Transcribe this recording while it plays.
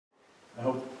I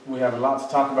hope we have a lot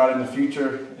to talk about in the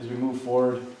future as we move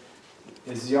forward.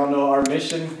 As y'all know, our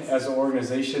mission as an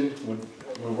organization,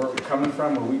 where we're coming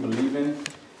from, what we believe in,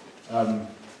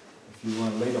 if you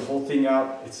want to lay the whole thing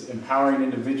out, it's empowering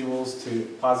individuals to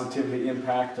positively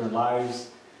impact their lives,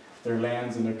 their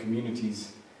lands, and their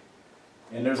communities.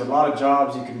 And there's a lot of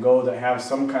jobs you can go that have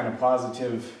some kind of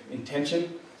positive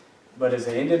intention, but as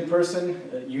an Indian person,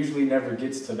 it usually never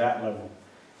gets to that level.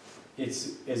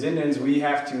 As Indians, we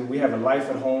have a life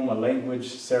at home, a language,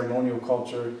 ceremonial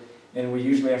culture, and we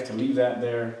usually have to leave that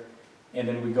there, and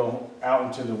then we go out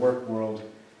into the work world,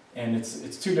 and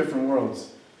it's two different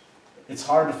worlds. It's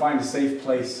hard to find a safe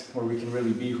place where we can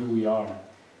really be who we are,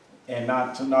 and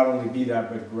not only be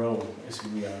that, but grow as who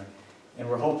we are. And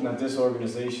we're hoping that this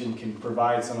organization can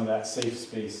provide some of that safe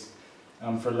space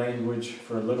for language,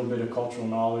 for a little bit of cultural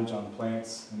knowledge on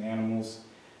plants and animals,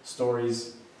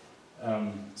 stories,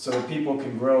 so that people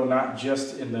can grow not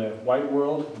just in the white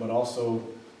world, but also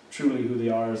truly who they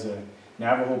are as a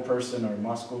Navajo person or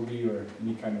Muscogee or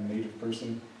any kind of Native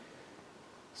person.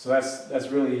 So that's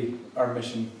really our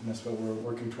mission, and that's what we're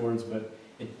working towards. But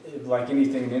like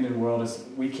anything in the Indian world,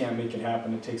 we can't make it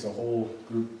happen. It takes a whole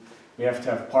group. We have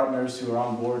to have partners who are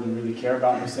on board and really care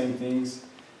about the same things.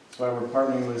 That's why we're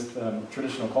partnering with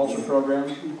Traditional Culture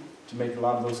Program to make a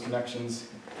lot of those connections,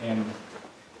 and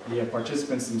the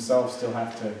participants themselves still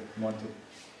have to want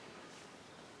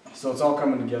it. So it's all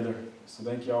coming together. So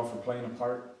thank you all for playing a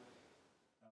part.